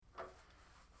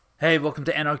Hey, welcome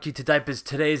to Anarchy to Diapers.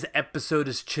 Today's episode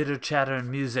is chitter chatter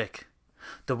and music.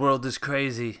 The world is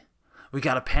crazy. We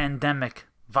got a pandemic,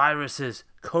 viruses,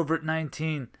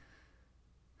 COVID-19.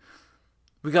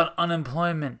 We got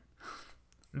unemployment,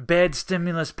 bad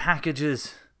stimulus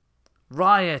packages,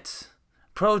 riots,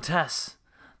 protests.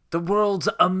 The world's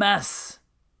a mess.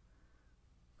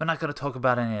 We're not going to talk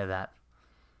about any of that.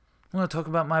 I'm going to talk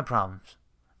about my problems,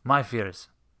 my fears.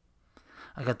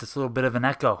 I got this little bit of an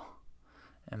echo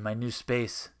in my new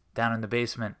space down in the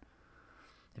basement.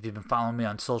 If you've been following me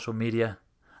on social media,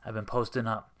 I've been posting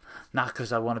up. Not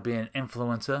because I want to be an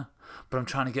influencer, but I'm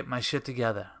trying to get my shit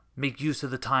together. Make use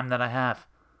of the time that I have.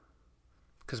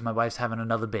 Because my wife's having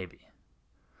another baby.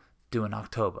 Due in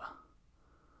October.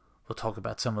 We'll talk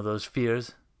about some of those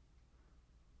fears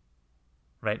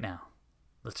right now.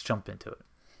 Let's jump into it.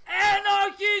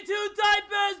 Anarchy to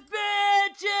Diapers,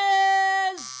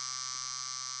 bitches!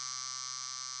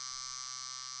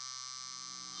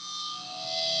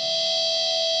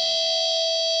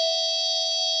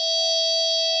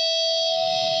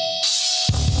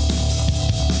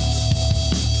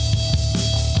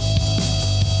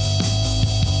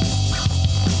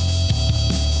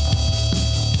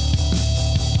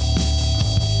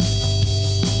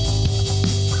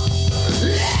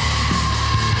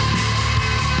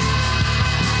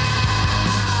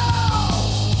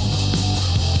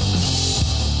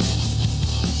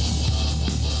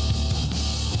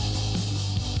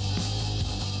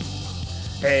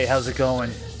 Hey, how's it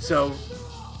going? So,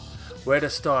 where to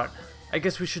start? I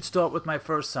guess we should start with my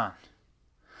first son.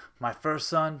 My first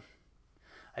son,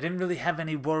 I didn't really have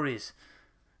any worries.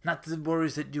 Not the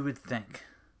worries that you would think.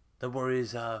 The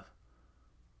worries of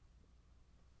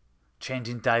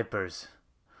changing diapers,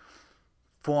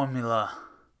 formula,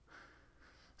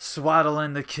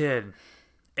 swaddling the kid,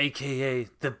 aka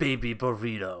the baby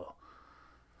burrito.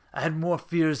 I had more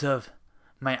fears of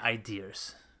my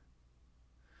ideas.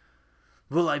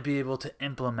 Will I be able to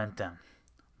implement them?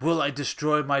 Will I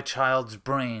destroy my child's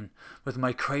brain with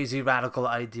my crazy radical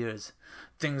ideas?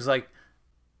 Things like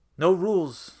no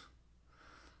rules.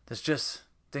 There's just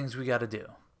things we gotta do.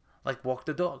 Like walk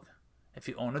the dog. If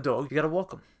you own a dog, you gotta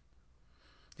walk him.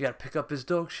 You gotta pick up his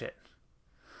dog shit.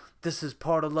 This is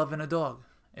part of loving a dog.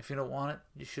 If you don't want it,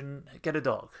 you shouldn't get a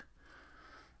dog.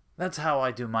 That's how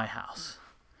I do my house.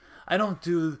 I don't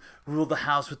rule the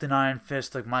house with an iron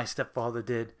fist like my stepfather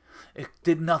did. It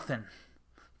did nothing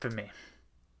for me,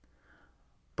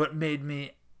 but made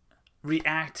me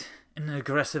react in an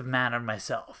aggressive manner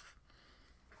myself.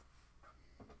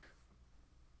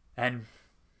 And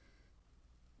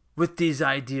with these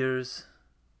ideas,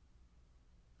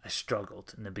 I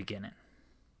struggled in the beginning.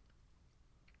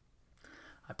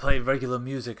 I played regular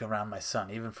music around my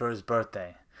son, even for his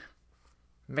birthday.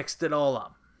 Mixed it all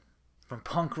up, from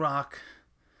punk rock,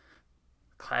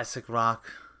 classic rock,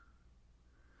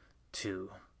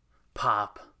 to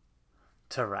pop,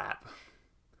 to rap.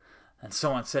 And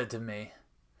someone said to me,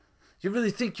 "You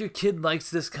really think your kid likes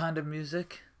this kind of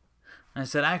music?" And I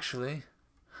said, "Actually,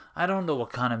 I don't know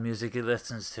what kind of music he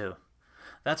listens to.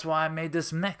 That's why I made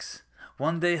this mix.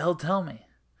 One day he'll tell me.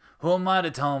 Who am I to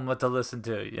tell him what to listen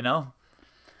to, you know?"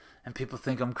 And people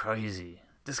think I'm crazy.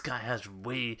 This guy has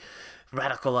way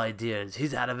radical ideas.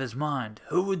 He's out of his mind.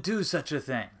 Who would do such a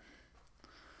thing?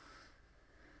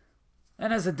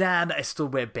 And as a dad, I still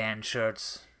wear band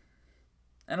shirts.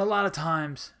 And a lot of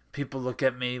times, people look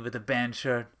at me with a band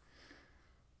shirt,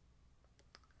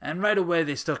 and right away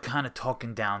they start kind of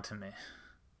talking down to me.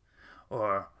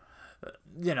 Or,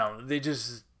 they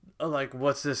just are like,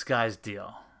 "What's this guy's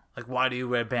deal? Like, why do you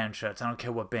wear band shirts? I don't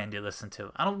care what band you listen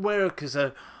to." I don't wear it because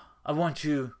I want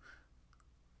you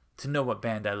to know what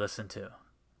band I listen to.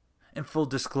 In full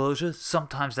disclosure,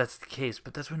 sometimes that's the case,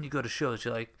 but that's when you go to shows,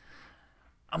 you're like,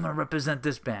 "I'm going to represent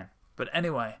this band." But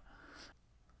anyway,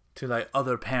 to like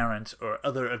other parents or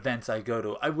other events I go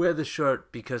to, I wear the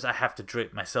shirt because I have to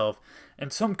drape myself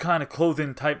in some kind of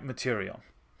clothing type material.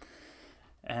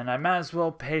 And I might as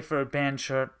well pay for a band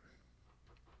shirt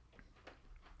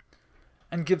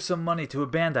and give some money to a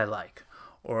band I like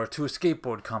or to a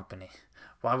skateboard company.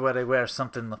 Why would I wear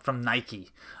something from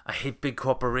Nike? I hate big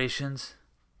corporations.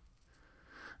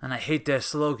 And I hate their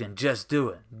slogan, "Just do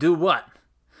it." Do what?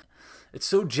 It's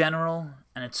so general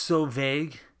and it's so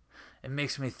vague, it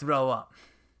makes me throw up.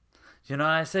 You know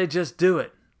what I say? Just do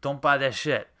it. Don't buy that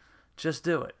shit. Just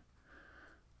do it.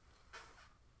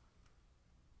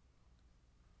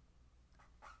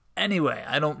 Anyway,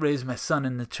 I don't raise my son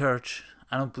in the church.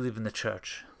 I don't believe in the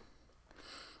church.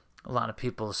 A lot of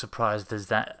people are surprised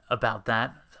about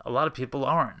that. A lot of people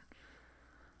aren't.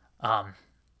 I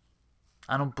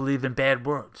don't believe in bad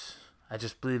words. I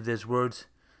just believe there's words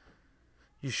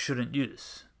you shouldn't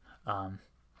use.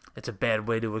 It's a bad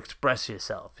way to express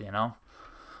yourself, you know?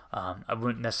 I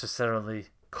wouldn't necessarily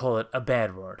call it a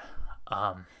bad word.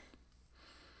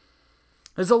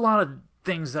 There's a lot of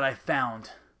things that I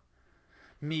found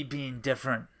me being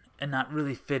different and not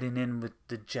really fitting in with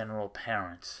the general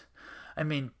parents. I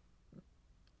mean,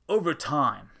 over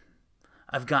time,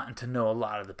 I've gotten to know a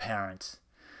lot of the parents,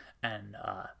 and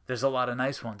there's a lot of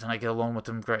nice ones, and I get along with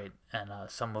them great. And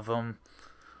some of them,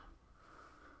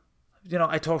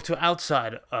 I talk to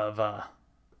outside of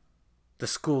the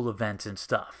school events and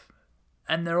stuff,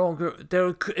 and they're all good.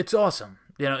 It's awesome.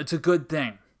 It's a good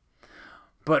thing.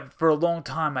 But for a long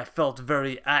time, I felt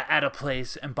very out of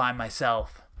place and by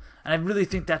myself. And I really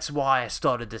think that's why I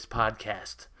started this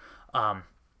podcast.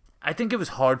 I think it was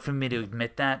hard for me to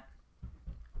admit that,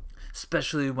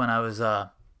 especially when I was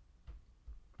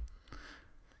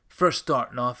first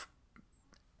starting off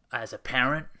as a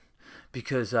parent,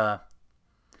 because, I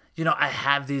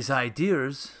have these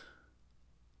ideas,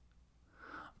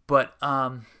 but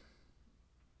I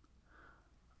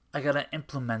got to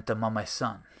implement them on my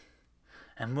son.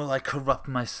 And will I corrupt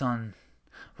my son?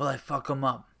 Will I fuck him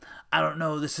up? I don't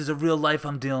know. This is a real life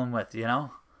I'm dealing with,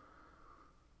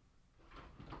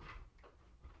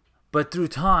 But through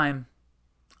time,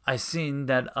 I have seen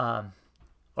that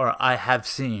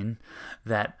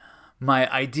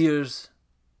my ideas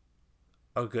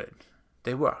are good.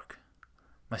 They work.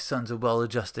 My son's a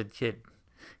well-adjusted kid.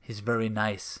 He's very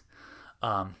nice.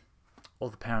 All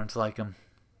the parents like him.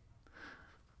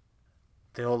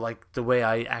 They all like the way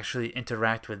I actually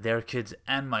interact with their kids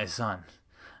and my son.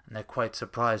 And they're quite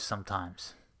surprised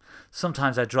sometimes.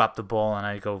 Sometimes I drop the ball and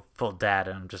I go full dad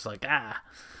and I'm just like,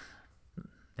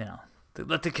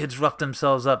 let the kids rough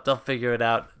themselves up. They'll figure it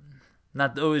out.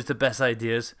 Not always the best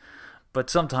ideas. But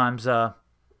sometimes, hey,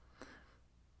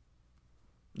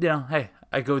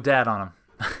 I go dad on them.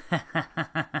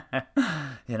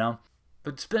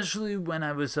 But especially when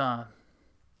I was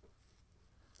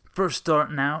first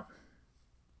starting out.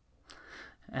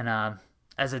 And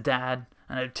as a dad,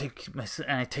 and I take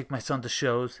my son to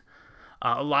shows.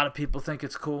 A lot of people think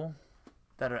it's cool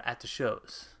that are at the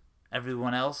shows.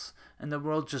 Everyone else in the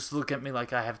world just look at me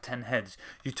like I have 10 heads.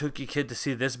 You took your kid to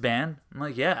see this band? I'm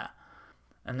like, yeah.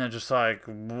 And they're just like,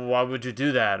 why would you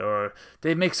do that? Or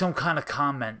they make some kind of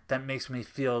comment that makes me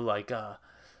feel like, I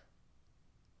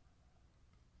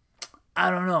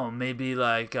don't know, maybe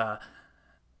like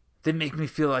they make me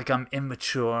feel like I'm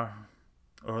immature.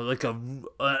 Or like an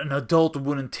adult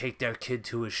wouldn't take their kid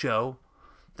to a show.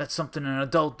 That's something an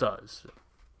adult does.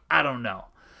 I don't know.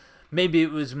 Maybe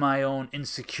it was my own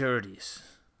insecurities.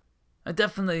 I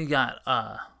definitely got,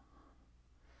 I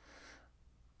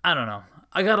don't know.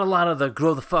 I got a lot of the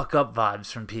grow the fuck up vibes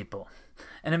from people.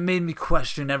 And it made me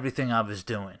question everything I was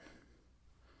doing.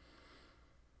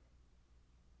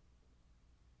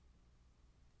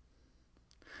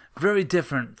 Very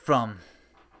different from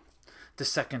the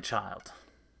second child.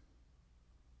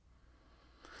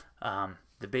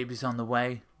 The baby's on the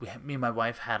way. Me and my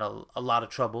wife had a lot of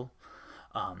trouble.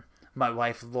 My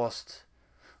wife lost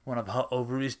one of her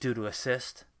ovaries due to a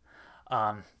cyst.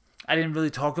 I didn't really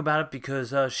talk about it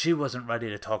because she wasn't ready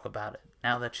to talk about it.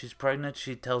 Now that she's pregnant,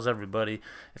 she tells everybody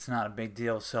it's not a big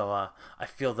deal. So I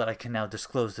feel that I can now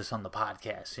disclose this on the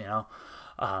podcast,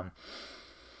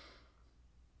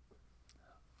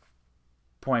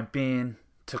 Point being,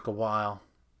 took a while.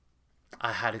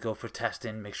 I had to go for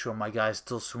testing, make sure my guys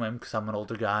still swim because I'm an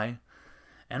older guy.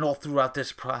 And all throughout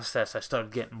this process, I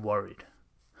started getting worried.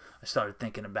 I started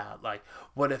thinking about, like,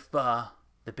 what if the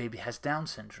baby has Down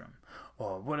syndrome?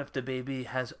 Or what if the baby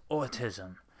has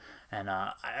autism? And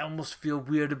I almost feel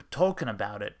weird talking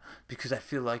about it because I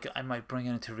feel like I might bring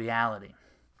it into reality.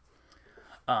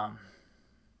 How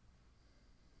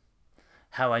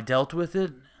I dealt with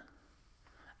it,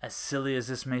 as silly as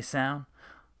this may sound,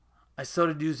 I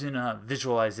started using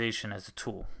visualization as a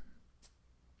tool.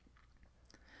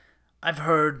 I've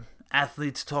heard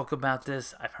athletes talk about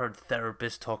this. I've heard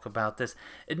therapists talk about this.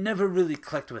 It never really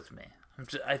clicked with me.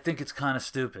 I think it's kind of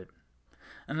stupid.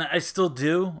 And I still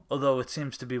do, although it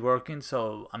seems to be working,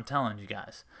 so I'm telling you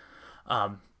guys.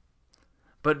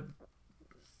 But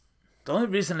the only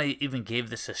reason I even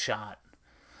gave this a shot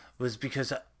was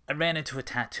because I ran into a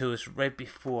tattooist right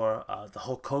before the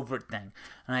whole COVID thing,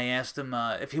 and I asked him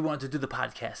if he wanted to do the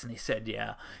podcast, and he said,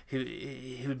 yeah,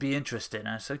 he would be interested. And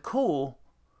I said, cool.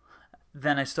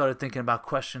 Then I started thinking about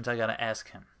questions I got to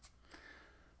ask him.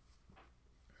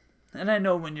 And I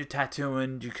know when you're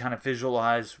tattooing, you kind of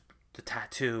visualize the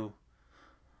tattoo,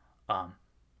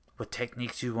 what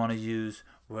techniques you want to use,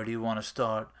 where do you want to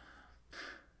start.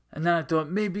 And then I thought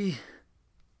maybe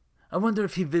I wonder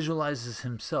if he visualizes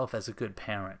himself as a good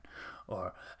parent,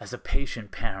 or as a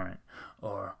patient parent,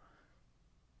 or,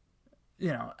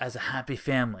 as a happy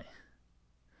family.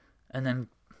 And then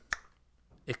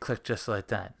it clicked just like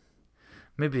that.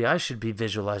 Maybe I should be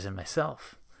visualizing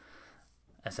myself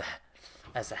as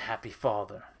a happy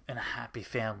father in a happy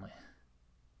family.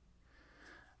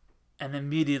 And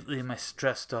immediately my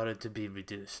stress started to be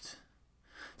reduced.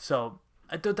 So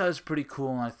I thought that was pretty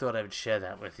cool, and I thought I would share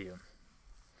that with you.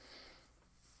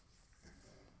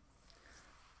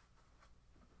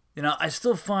 I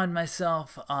still find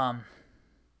myself a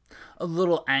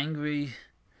little angry,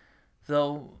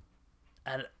 though,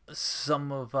 at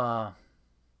some of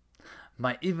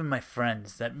my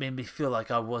friends that made me feel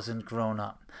like I wasn't grown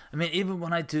up. I mean, even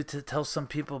when I do to tell some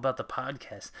people about the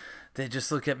podcast, they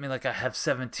just look at me like I have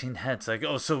 17 heads. Like,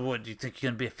 oh, so what, do you think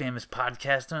you're going to be a famous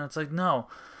podcaster? And it's like, no,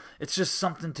 it's just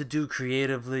something to do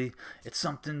creatively. It's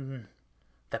something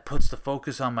that puts the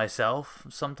focus on myself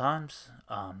sometimes.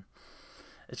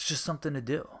 It's just something to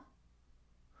do.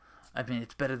 I mean,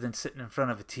 it's better than sitting in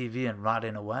front of a TV and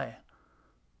rotting away.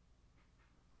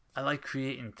 I like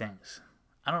creating things.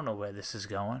 I don't know where this is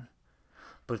going,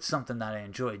 but it's something that I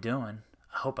enjoy doing.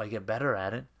 I hope I get better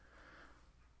at it.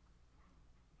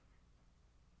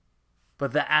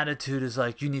 But the attitude is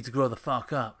like, you need to grow the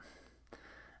fuck up.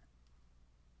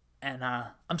 And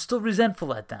I'm still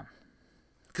resentful at them.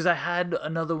 Because I had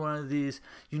another one of these,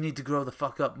 you need to grow the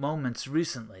fuck up moments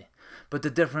recently. But the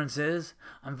difference is,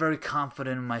 I'm very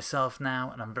confident in myself now,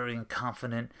 and I'm very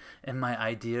confident in my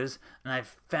ideas. And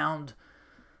I've found,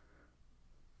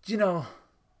 even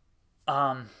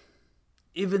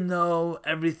though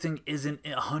everything isn't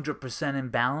 100% in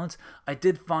balance, I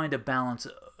did find a balance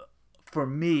for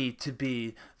me to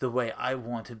be the way I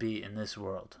want to be in this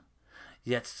world.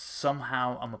 Yet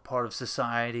somehow I'm a part of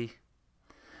society.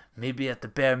 Maybe at the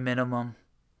bare minimum,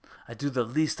 I do the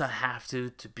least I have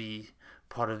to be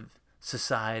part of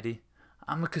society.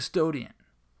 I'm a custodian.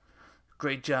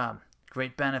 Great job,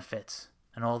 great benefits,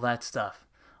 and all that stuff,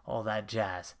 all that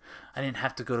jazz. I didn't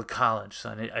have to go to college,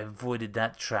 so I avoided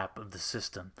that trap of the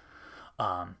system.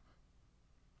 It's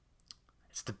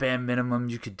the bare minimum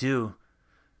you could do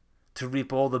to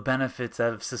reap all the benefits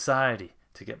out of society,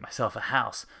 to get myself a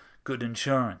house, good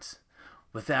insurance,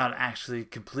 without actually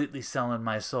completely selling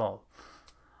my soul.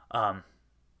 I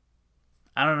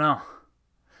don't know.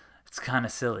 It's kind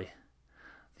of silly.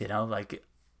 Like,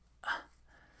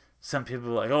 some people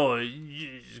are like, oh,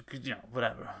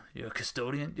 whatever. You're a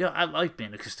custodian? Yeah, I like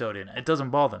being a custodian. It doesn't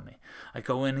bother me. I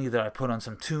go in, either I put on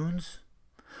some tunes,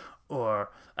 or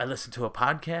I listen to a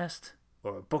podcast,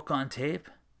 or a book on tape,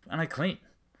 and I clean.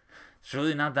 It's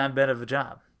really not that bad of a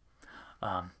job.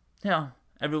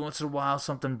 Every once in a while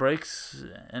something breaks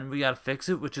and we gotta fix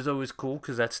it, which is always cool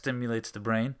because that stimulates the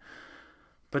brain.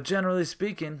 But generally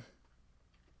speaking,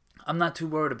 I'm not too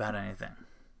worried about anything.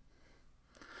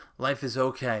 Life is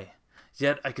okay.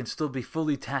 Yet I can still be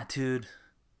fully tattooed.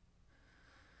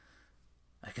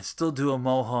 I can still do a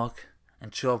mohawk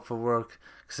and show up for work.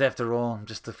 Because after all, I'm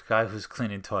just a guy who's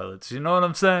cleaning toilets. You know what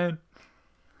I'm saying?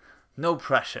 No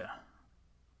pressure.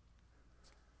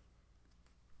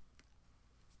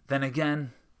 Then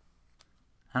again,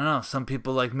 I don't know, some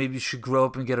people like, maybe you should grow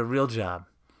up and get a real job.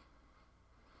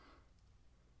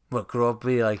 What, grow up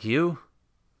be like you?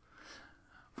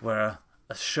 Wear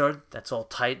a shirt that's all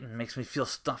tight and makes me feel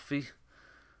stuffy.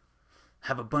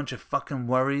 Have a bunch of fucking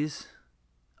worries.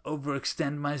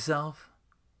 Overextend myself.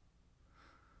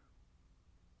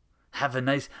 Have a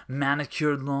nice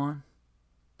manicured lawn.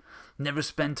 Never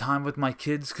spend time with my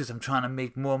kids because I'm trying to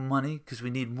make more money because we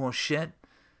need more shit.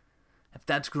 If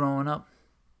that's growing up,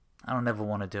 I don't ever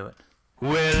want to do it. We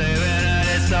live in a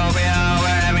dystopia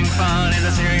where having fun is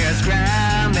a serious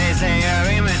crime. They say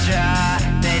you're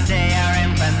immature, they say you're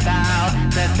infantile.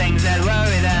 The things that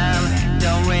worry them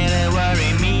don't really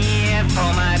worry me.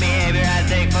 For my behavior I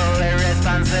take full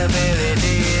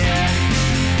responsibility.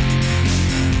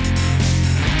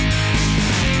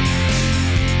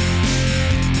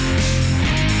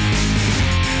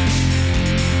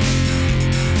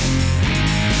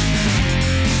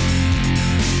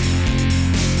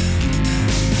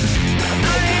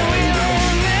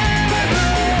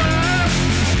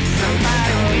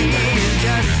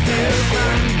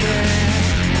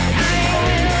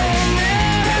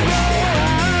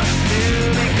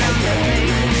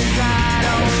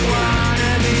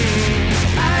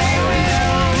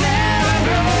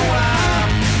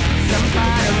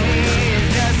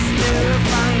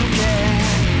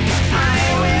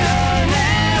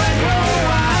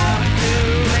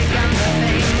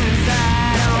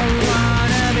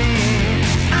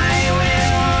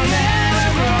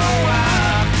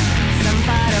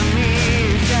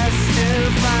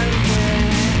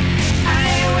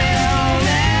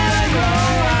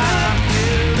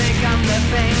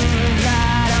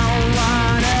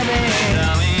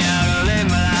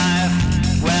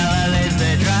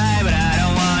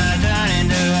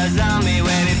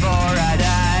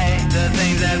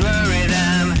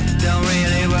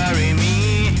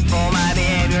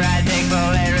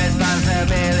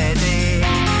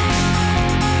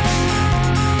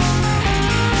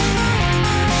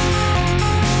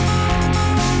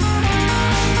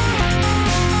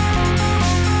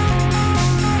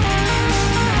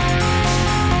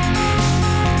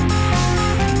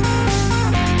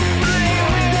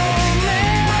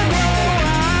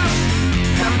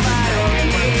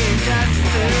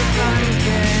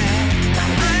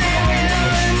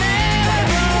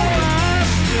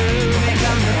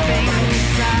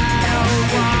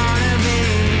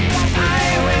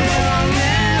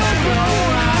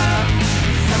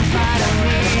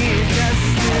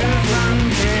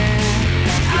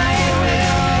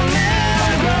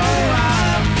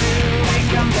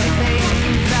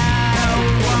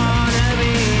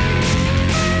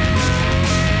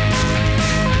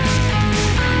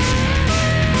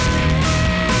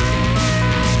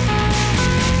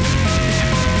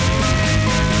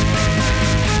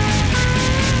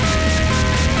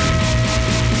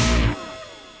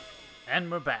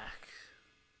 back.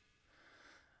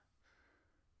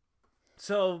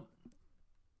 So,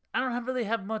 I don't really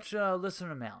have much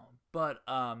listener mail, but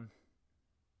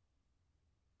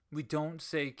We Don't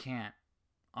Say Can't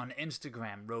on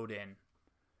Instagram wrote in.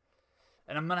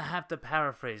 And I'm going to have to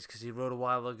paraphrase because he wrote a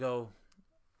while ago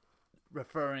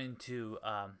referring to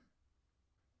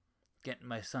getting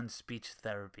my son's speech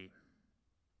therapy.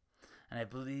 And I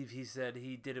believe he said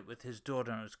he did it with his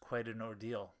daughter and it was quite an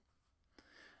ordeal.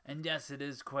 And yes, it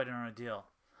is quite an ordeal.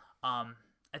 I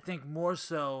think more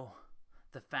so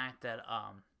the fact that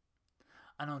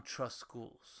I don't trust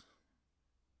schools.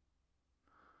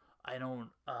 I don't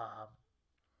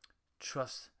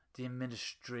trust the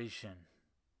administration.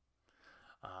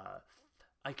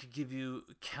 I could give you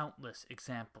countless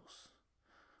examples.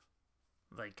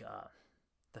 Like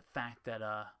the fact that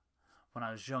when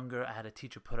I was younger, I had a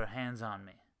teacher put her hands on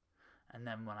me. And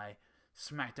then when I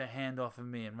smacked her hand off of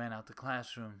me and ran out the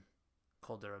classroom,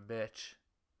 called her a bitch.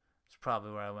 It's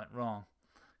probably where I went wrong,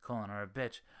 calling her a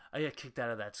bitch. I got kicked out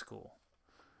of that school.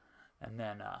 And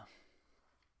then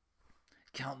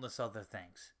countless other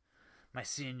things. My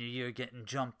senior year, getting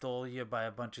jumped all year by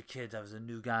a bunch of kids. I was a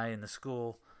new guy in the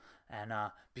school. And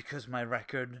because my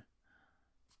record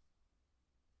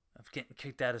of getting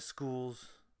kicked out of schools,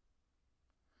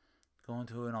 going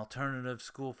to an alternative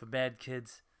school for bad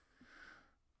kids,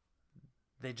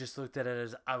 they just looked at it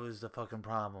as I was the fucking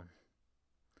problem.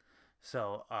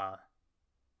 So,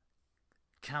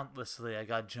 countlessly I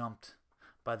got jumped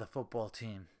by the football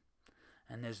team.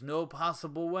 And there's no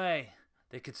possible way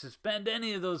they could suspend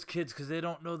any of those kids because they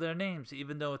don't know their names,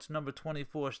 even though it's number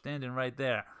 24 standing right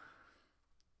there.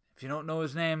 If you don't know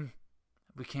his name,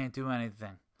 we can't do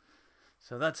anything.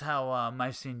 So that's how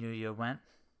my senior year went.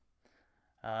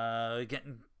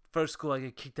 First school I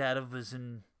get kicked out of was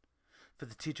for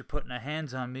the teacher putting her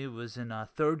hands on me was in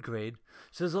third grade.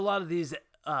 So there's a lot of these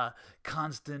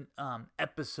constant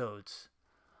episodes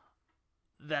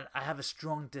that I have a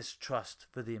strong distrust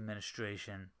for the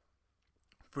administration,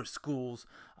 for schools.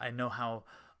 I know how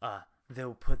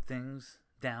they'll put things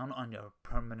down on your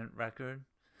permanent record,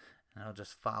 and I'll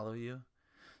just follow you.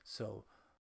 So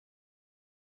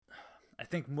I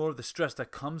think more of the stress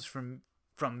that comes from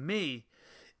me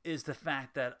is the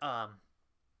fact that I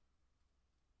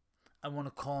want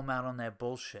to call them out on their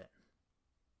bullshit.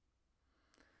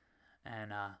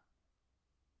 And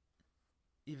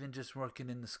even just working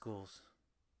in the schools,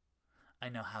 I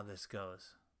know how this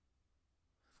goes.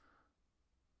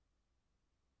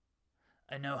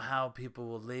 I know how people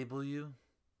will label you,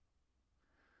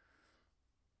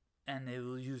 and they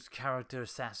will use character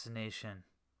assassination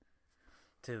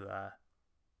to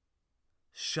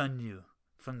shun you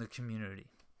from the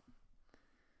community.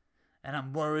 And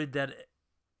I'm worried that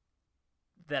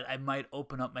I might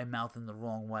open up my mouth in the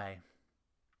wrong way.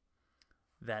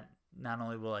 That not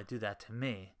only will I do that to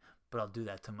me, but I'll do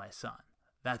that to my son.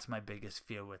 That's my biggest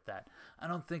fear with that. I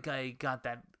don't think I got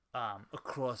that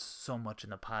across so much in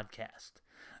the podcast.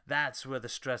 That's where the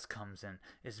stress comes in,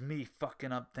 is me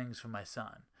fucking up things for my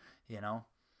son, you know?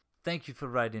 Thank you for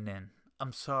writing in.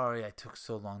 I'm sorry I took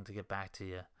so long to get back to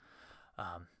you.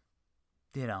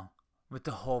 You know, with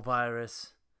the whole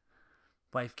virus,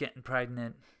 wife getting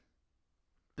pregnant,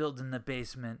 building the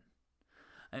basement.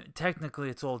 Technically,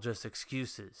 it's all just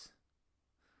excuses.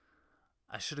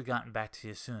 I should have gotten back to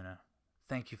you sooner.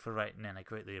 Thank you for writing in. I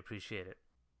greatly appreciate it.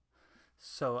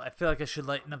 So, I feel like I should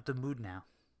lighten up the mood now.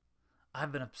 I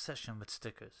have an obsession with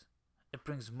stickers. It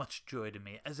brings much joy to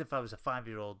me, as if I was a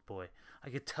 5-year-old boy. I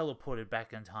get teleported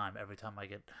back in time every time I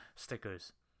get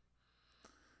stickers.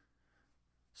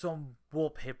 So I'm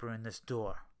wallpapering this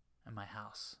door in my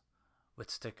house with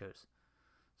stickers.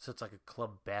 So it's like a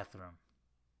club bathroom.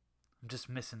 I'm just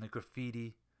missing the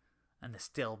graffiti and the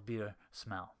stale beer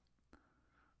smell.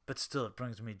 But still, it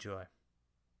brings me joy.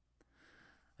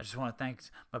 I just want to thank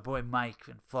my boy Mike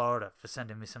in Florida for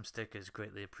sending me some stickers.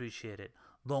 Greatly appreciate it.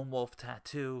 Lone Wolf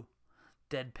Tattoo,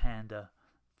 Dead Panda,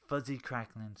 Fuzzy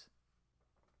Cracklins,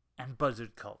 and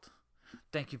Buzzard Cult.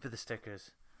 Thank you for the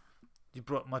stickers. You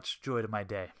brought much joy to my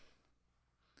day.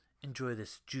 Enjoy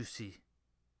this juicy,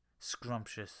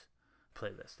 scrumptious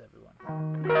playlist, everyone.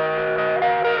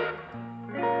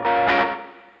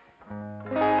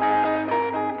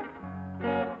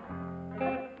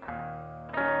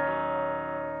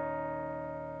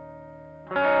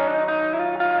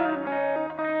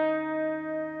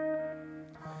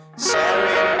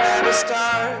 Staring at the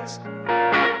stars,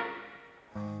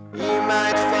 you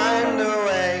might find a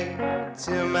way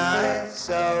to my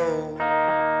soul.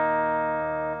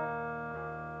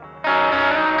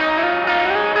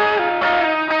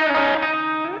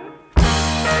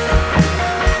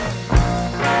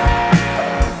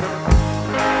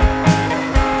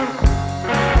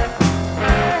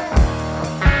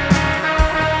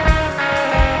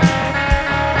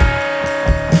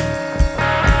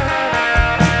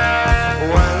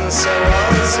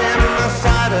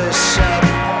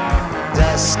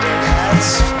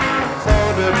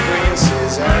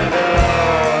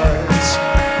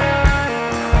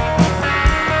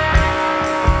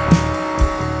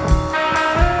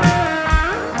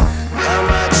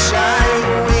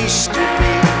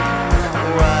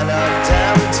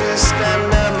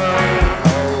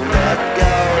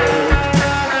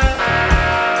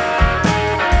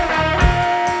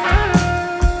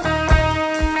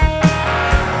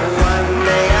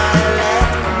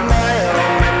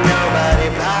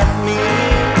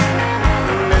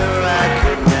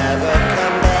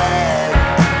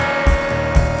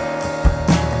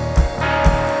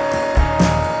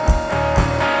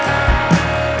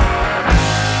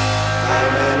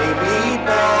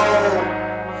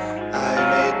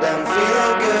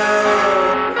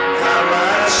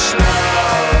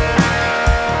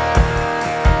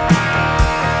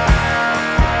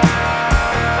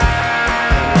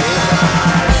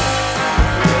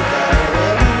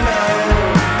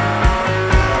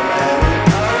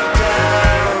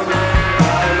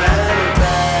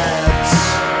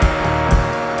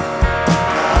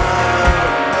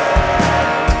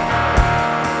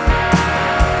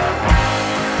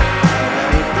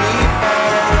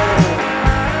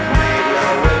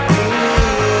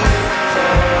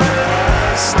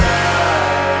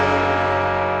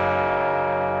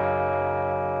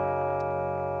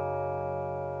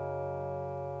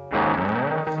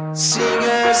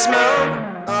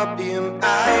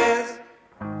 eyes,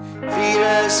 feed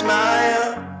her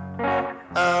smile,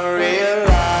 unreal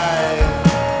life.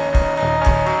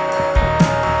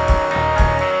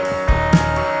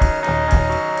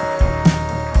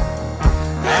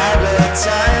 At the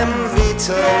time,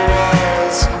 Vito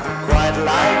was quite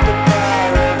like the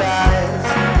paradise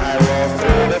I walked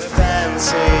through the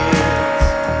fancies.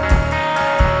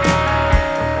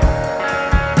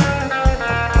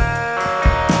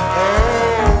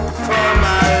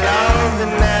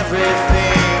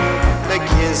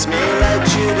 Kiss me like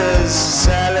Judas,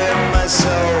 selling my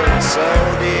soul so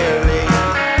dearly.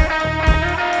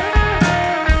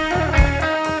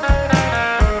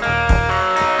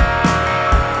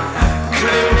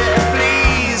 Could you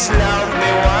please love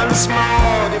me once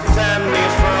more, defend me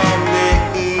from the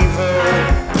evil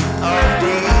of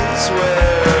these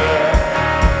words?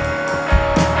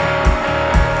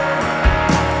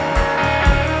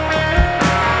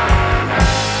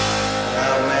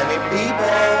 How many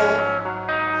people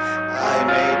I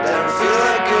made them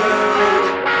feel good,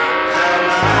 how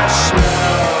much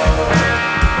love.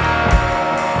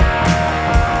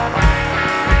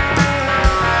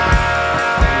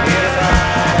 If I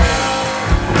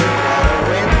look out a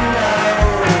window,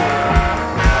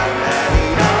 how many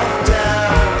of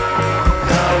them,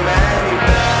 how many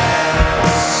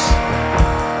bags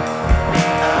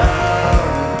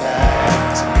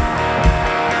unpacked?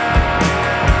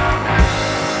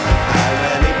 How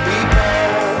many people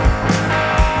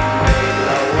made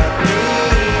love with me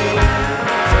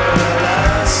for the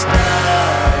last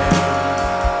time?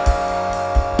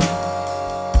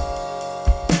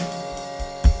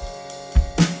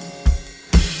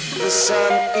 The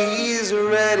sun is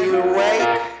already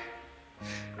awake.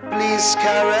 Please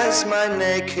caress my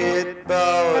naked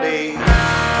body.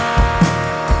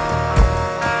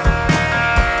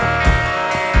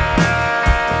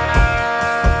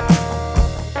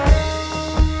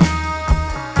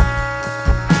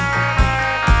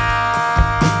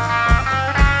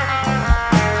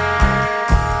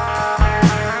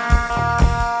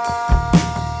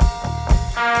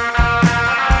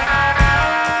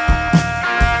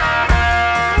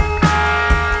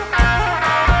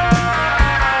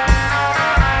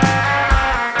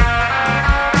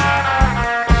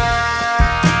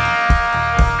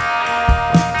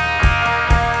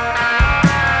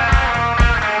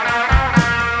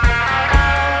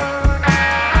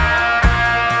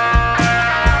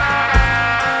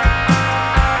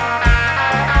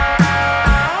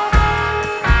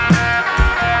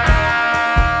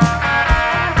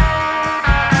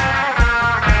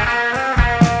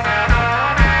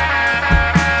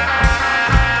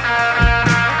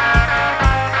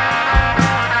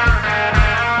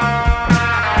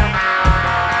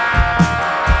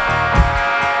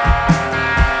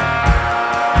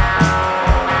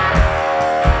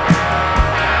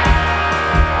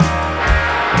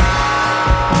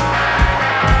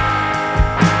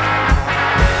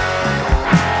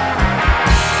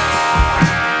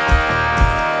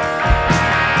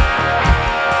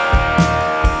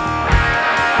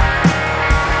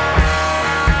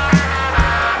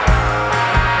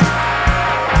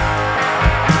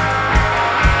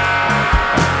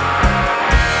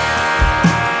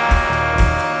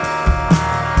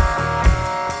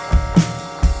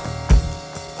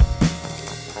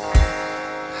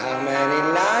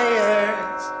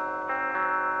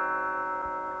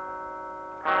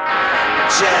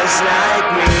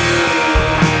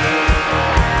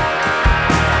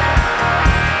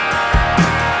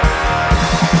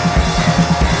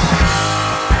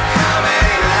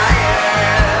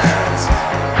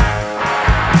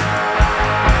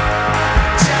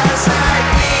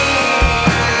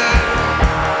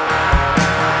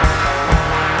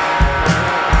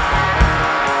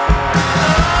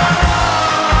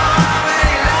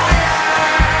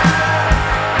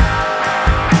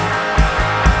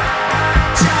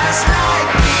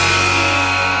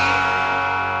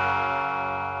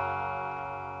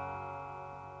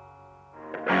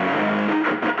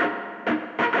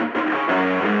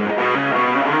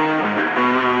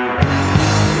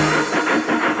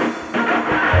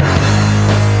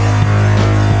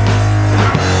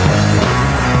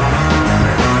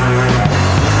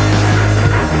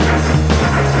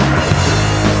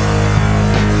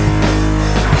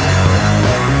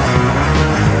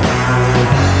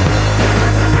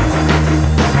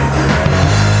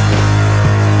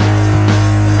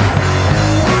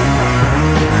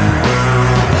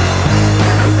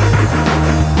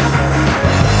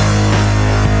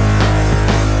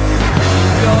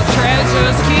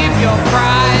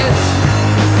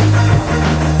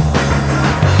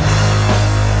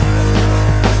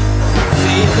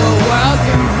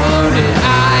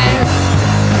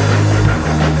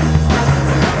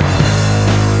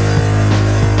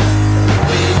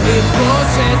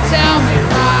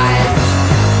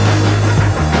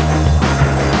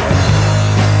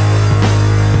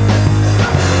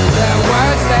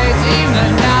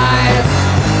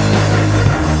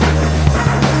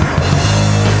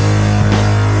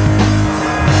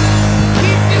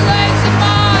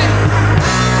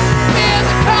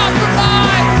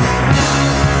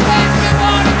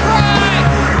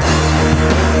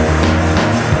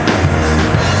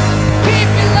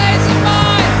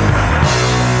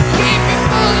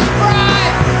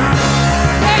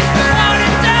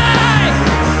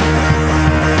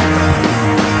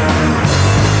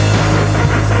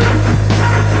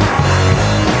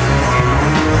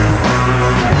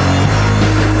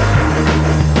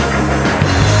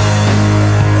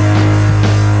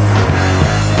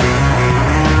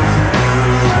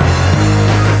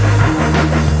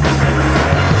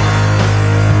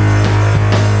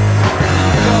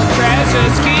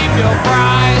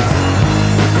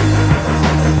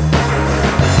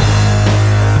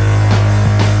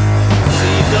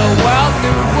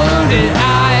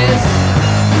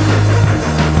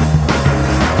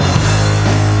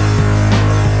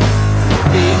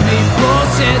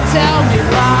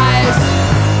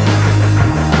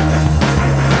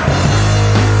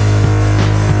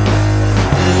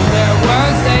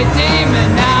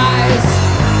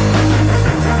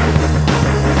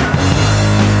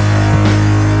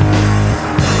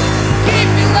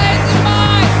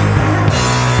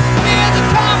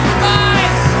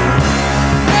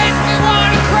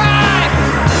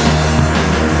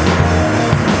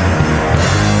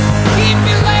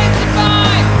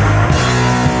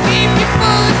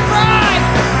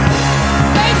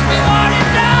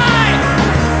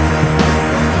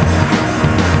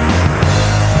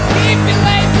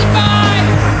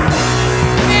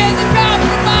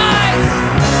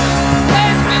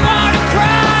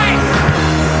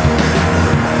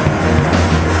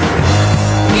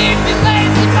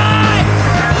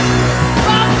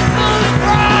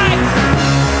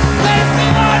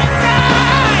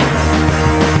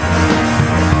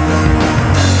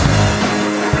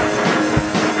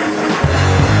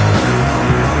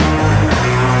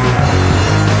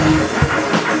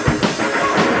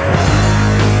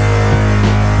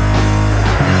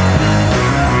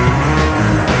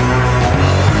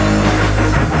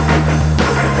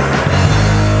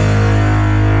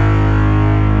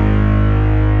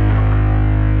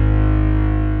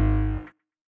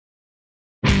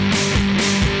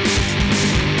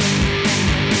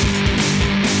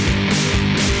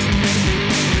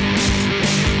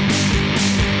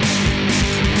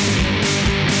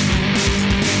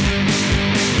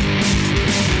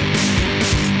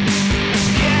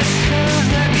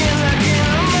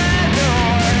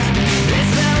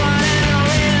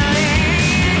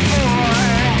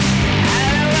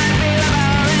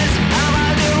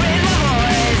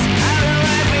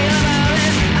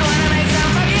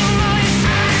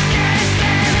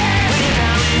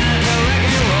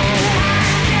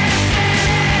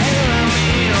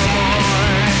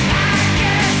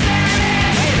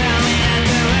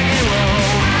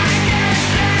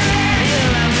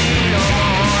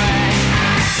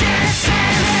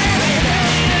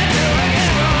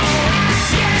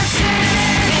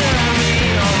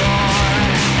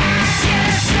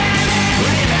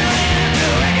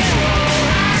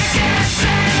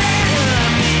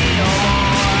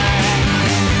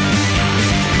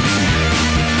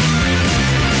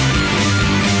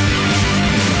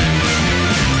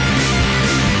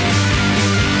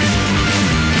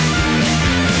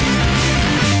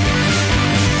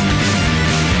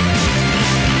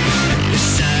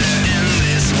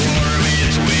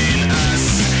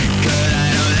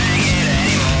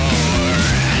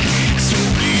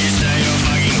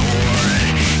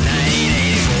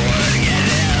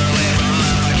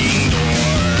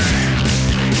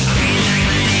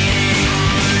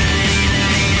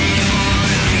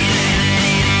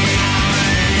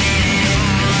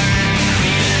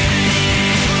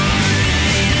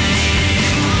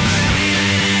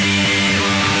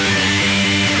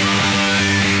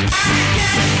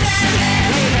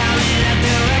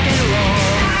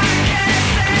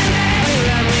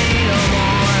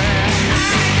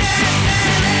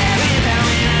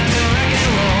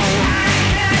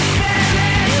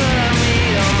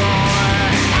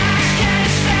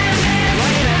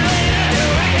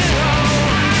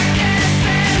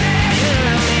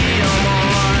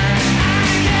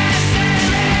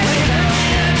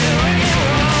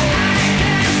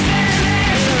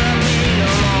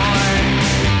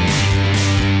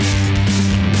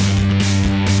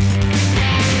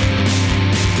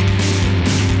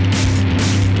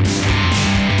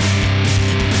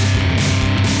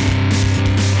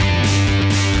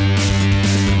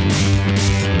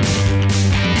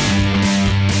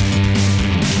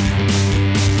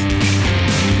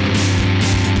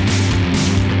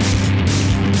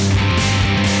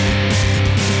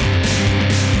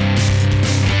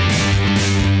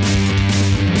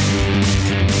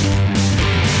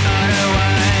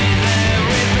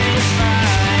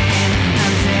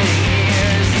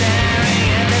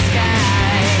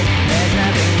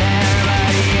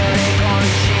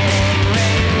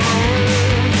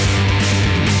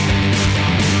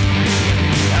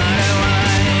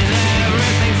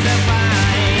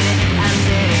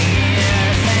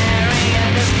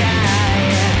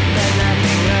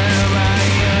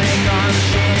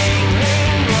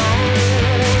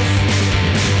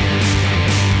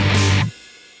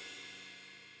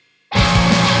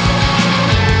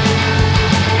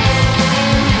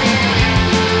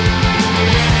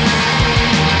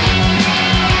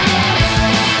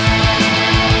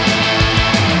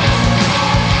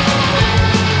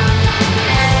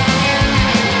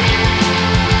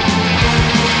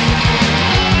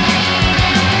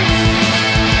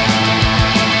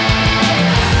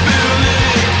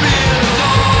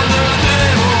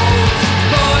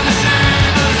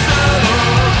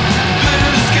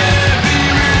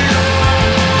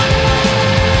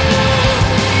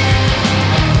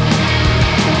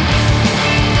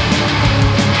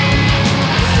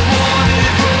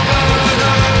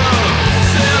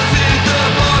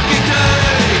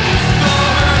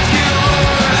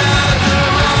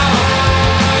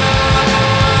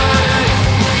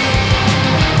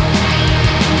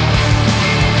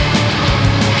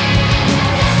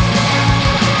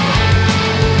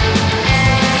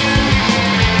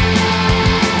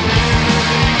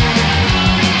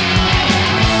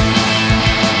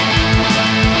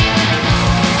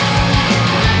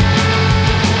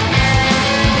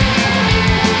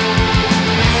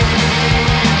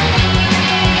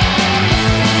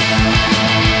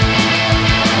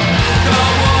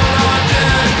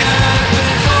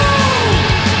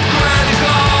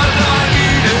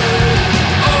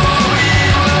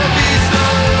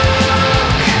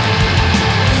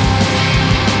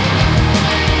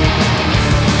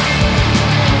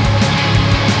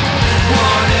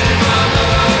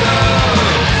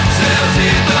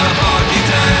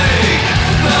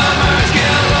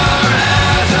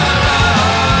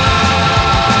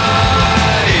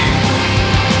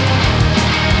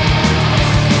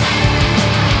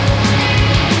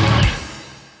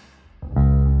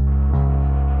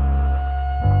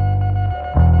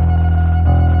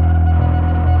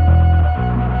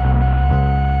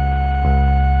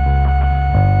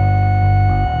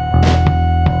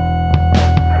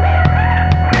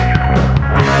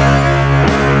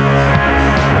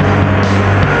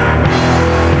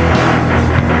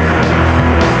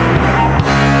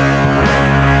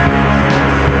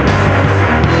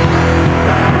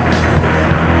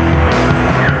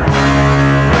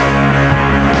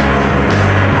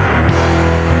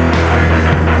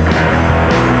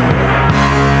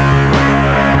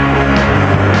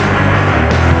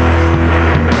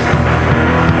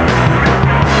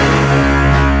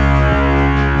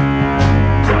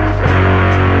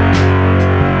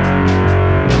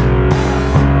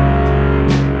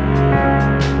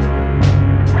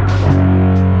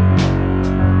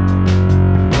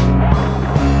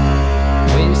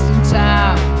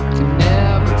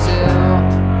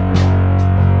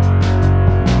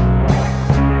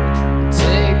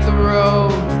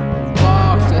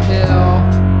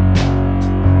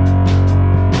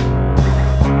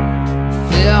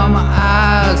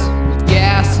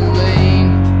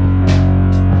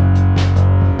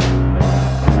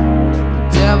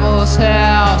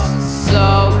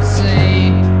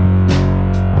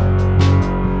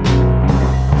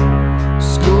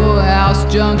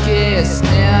 junkies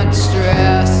in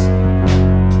distress.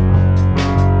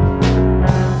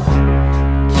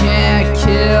 Can't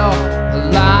kill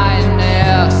a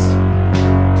lioness.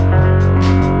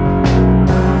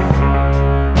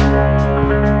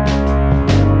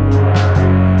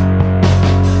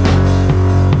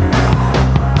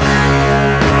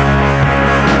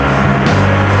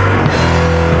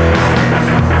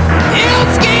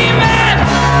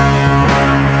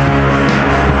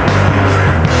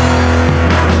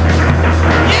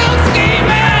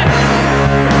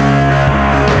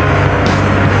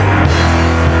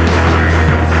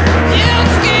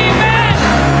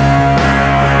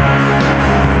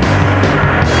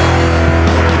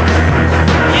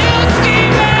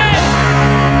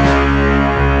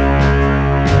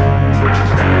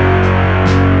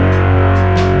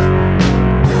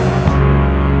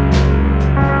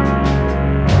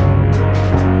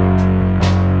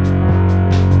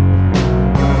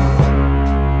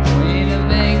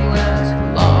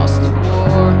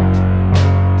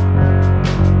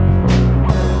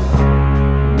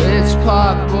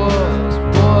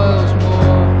 Boils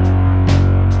more.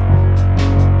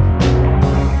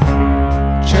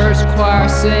 Church choir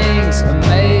sings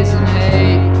amazing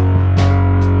hate.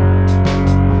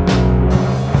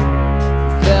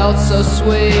 Felt so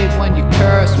sweet when you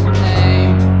cursed my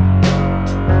name.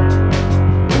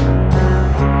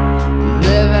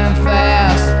 Living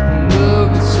fast,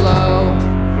 moving slow.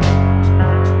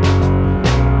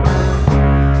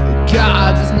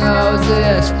 God just knows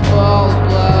it's full of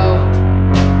blow.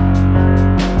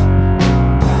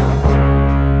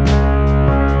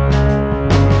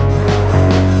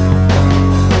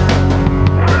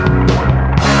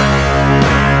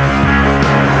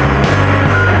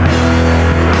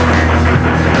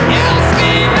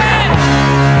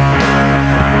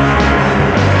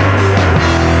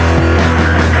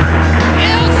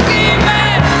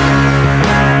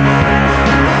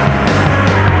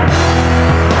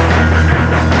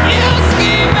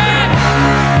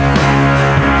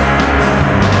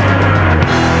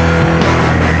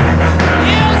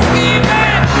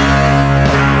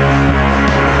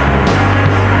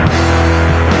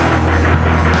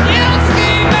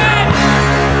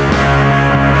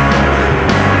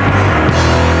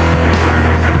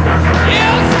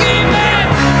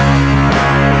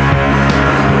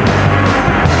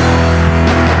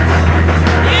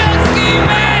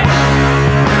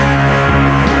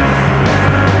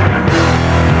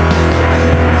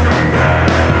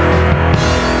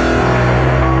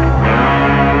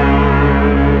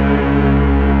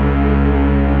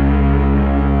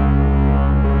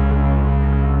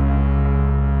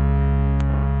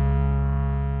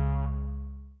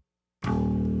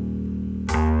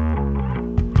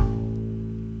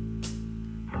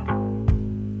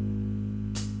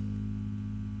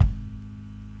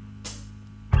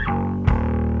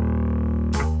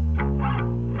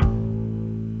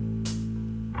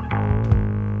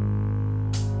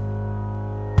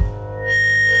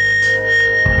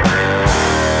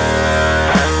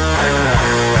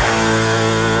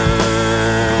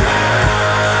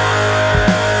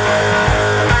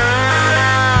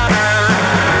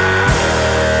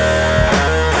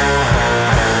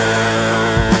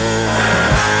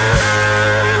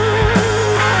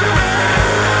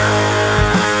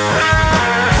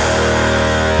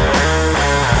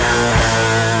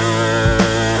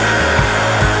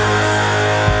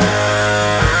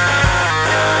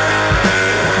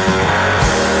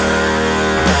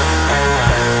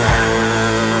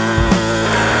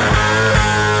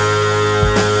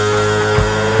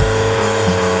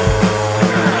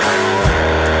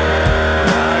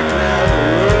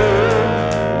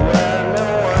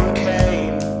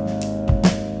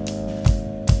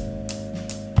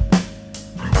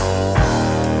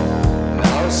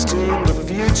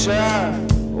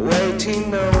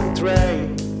 Waiting on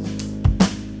train.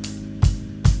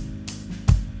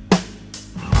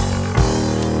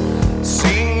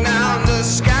 Seeing down the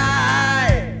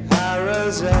sky,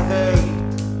 arrows of hate.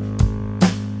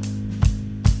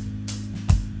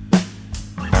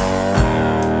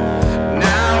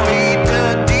 Now eat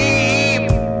the deep,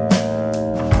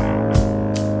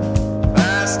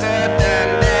 faster than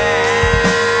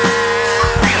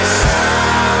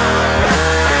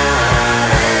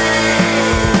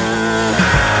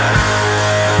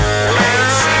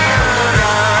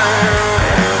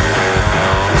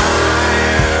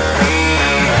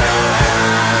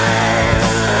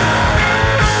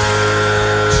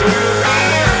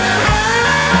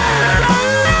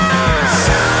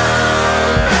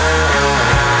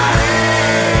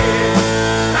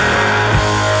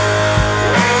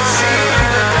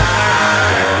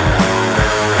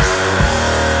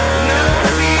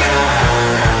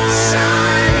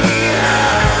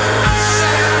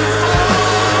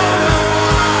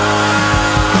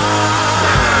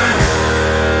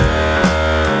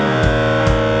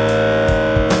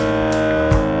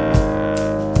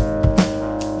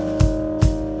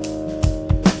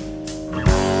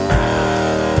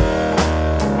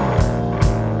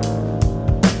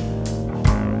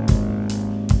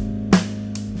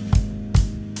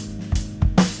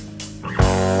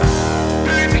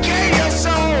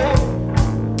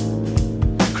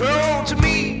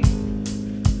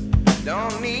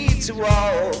to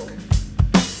walk.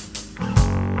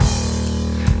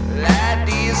 Let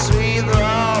these sweet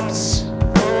drops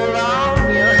fall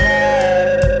on your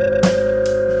head.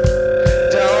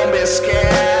 Don't be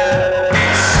scared.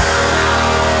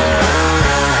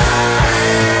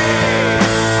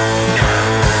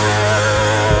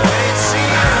 It's in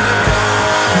the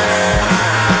dark.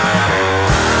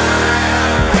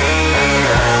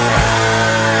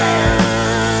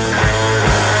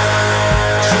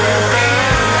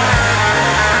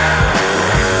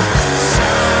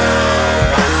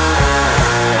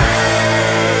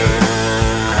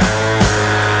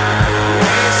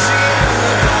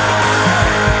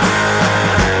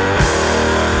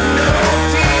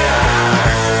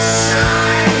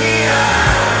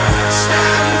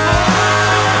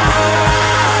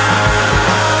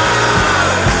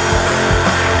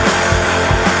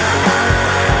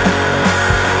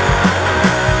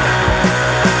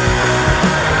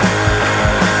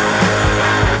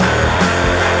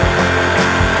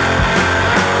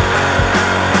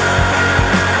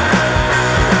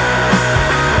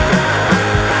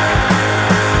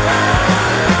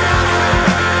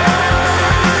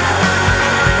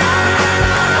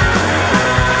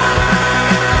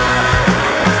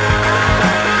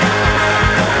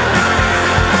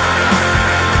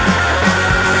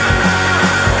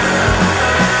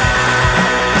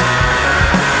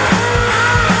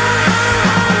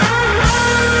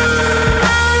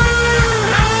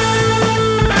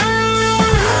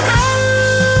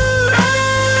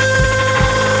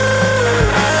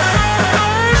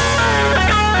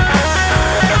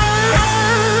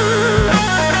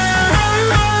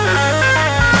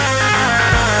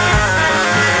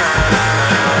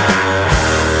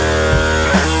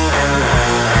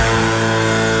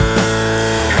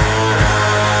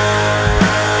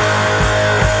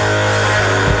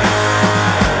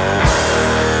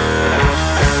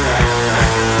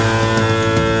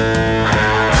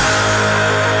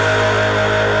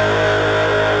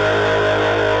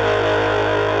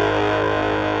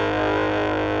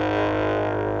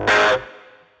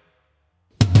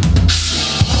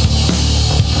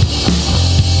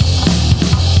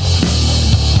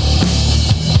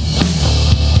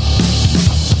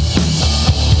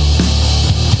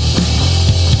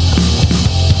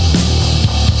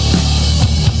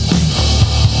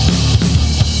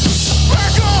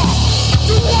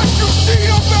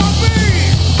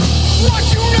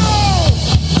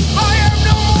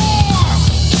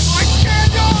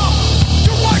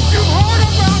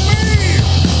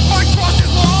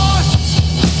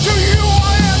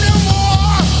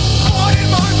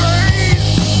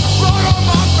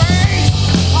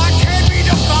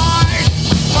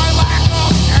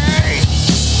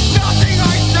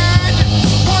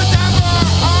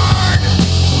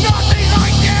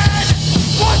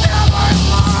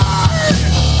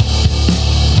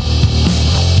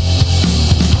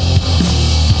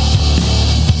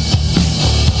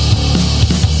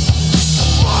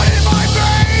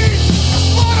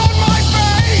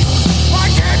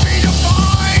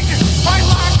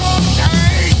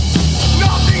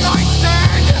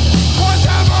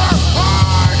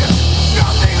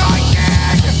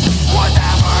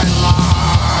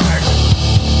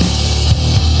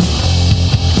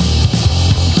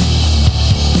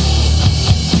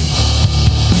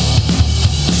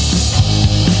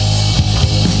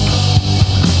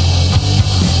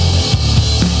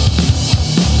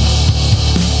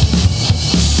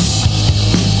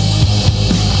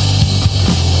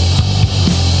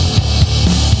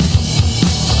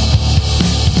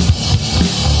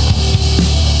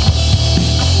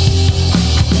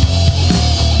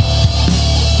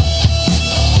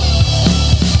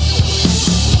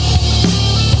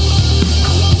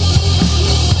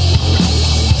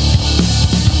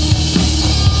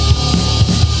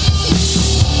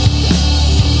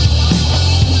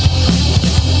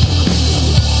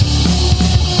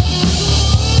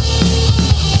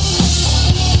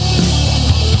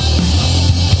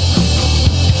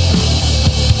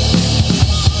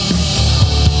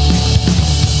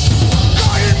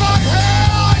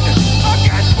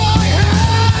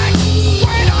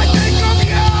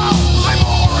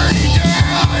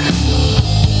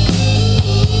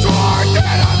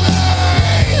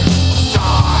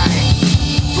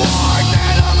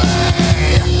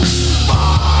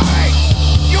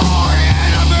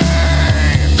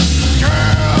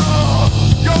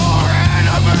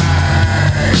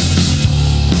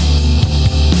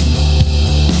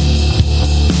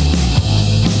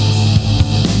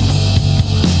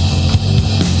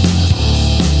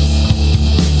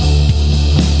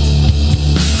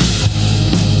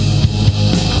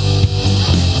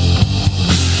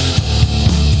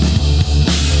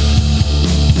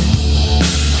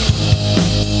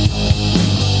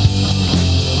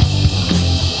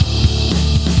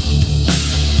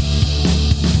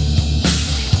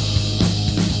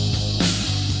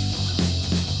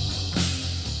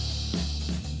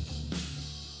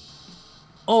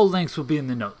 All links will be in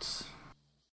the notes.